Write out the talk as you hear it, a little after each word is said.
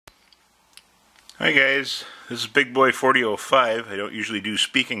Hi guys, this is Big Boy 4005. I don't usually do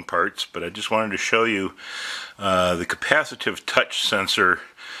speaking parts, but I just wanted to show you the capacitive touch sensor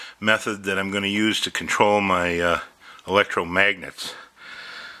method that I'm going to use to control my electromagnets,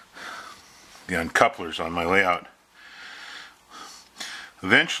 the uncouplers on my layout.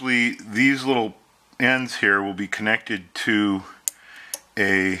 Eventually these little ends here will be connected to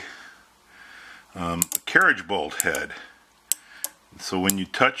a carriage bolt head. So when you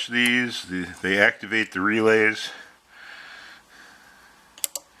touch these, they activate the relays,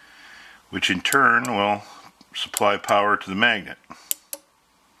 which in turn will supply power to the magnet.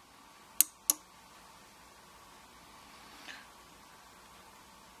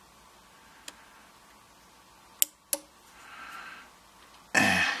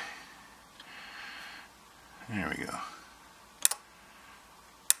 There we go.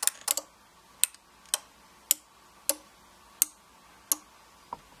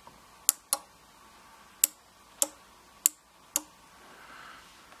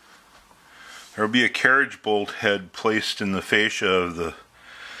 There will be a carriage bolt head placed in the fascia of the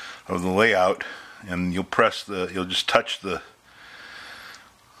layout, and you'll just touch the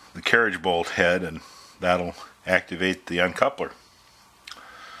carriage bolt head, and that'll activate the uncoupler.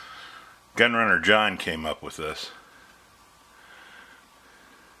 Gunrunner John came up with this.